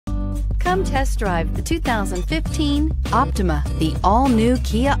Come test drive the 2015 Optima. The all-new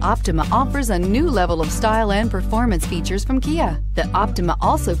Kia Optima offers a new level of style and performance features from Kia. The Optima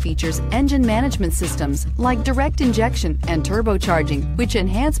also features engine management systems like direct injection and turbocharging, which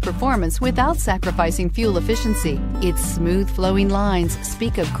enhance performance without sacrificing fuel efficiency. Its smooth flowing lines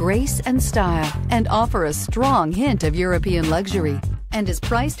speak of grace and style and offer a strong hint of European luxury, and is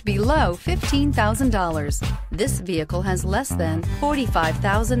priced below $15,000. This vehicle has less than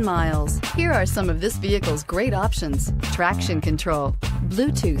 45,000 miles. Here are some of this vehicle's great options: traction control,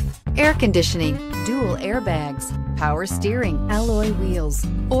 Bluetooth, air conditioning, dual airbags, power steering, alloy wheels,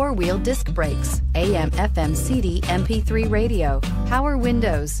 four-wheel disc brakes, AM/FM CD MP3 radio, power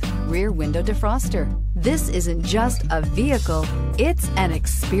windows, rear window defroster. This isn't just a vehicle, it's an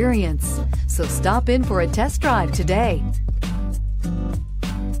experience. So stop in for a test drive today.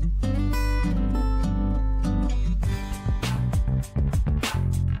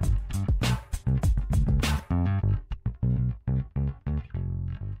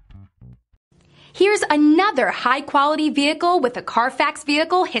 Here's another high-quality vehicle with a Carfax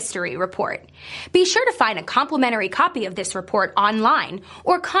Vehicle History Report. Be sure to find a complimentary copy of this report online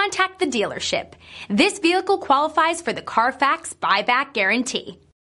or contact the dealership. This vehicle qualifies for the Carfax Buyback Guarantee.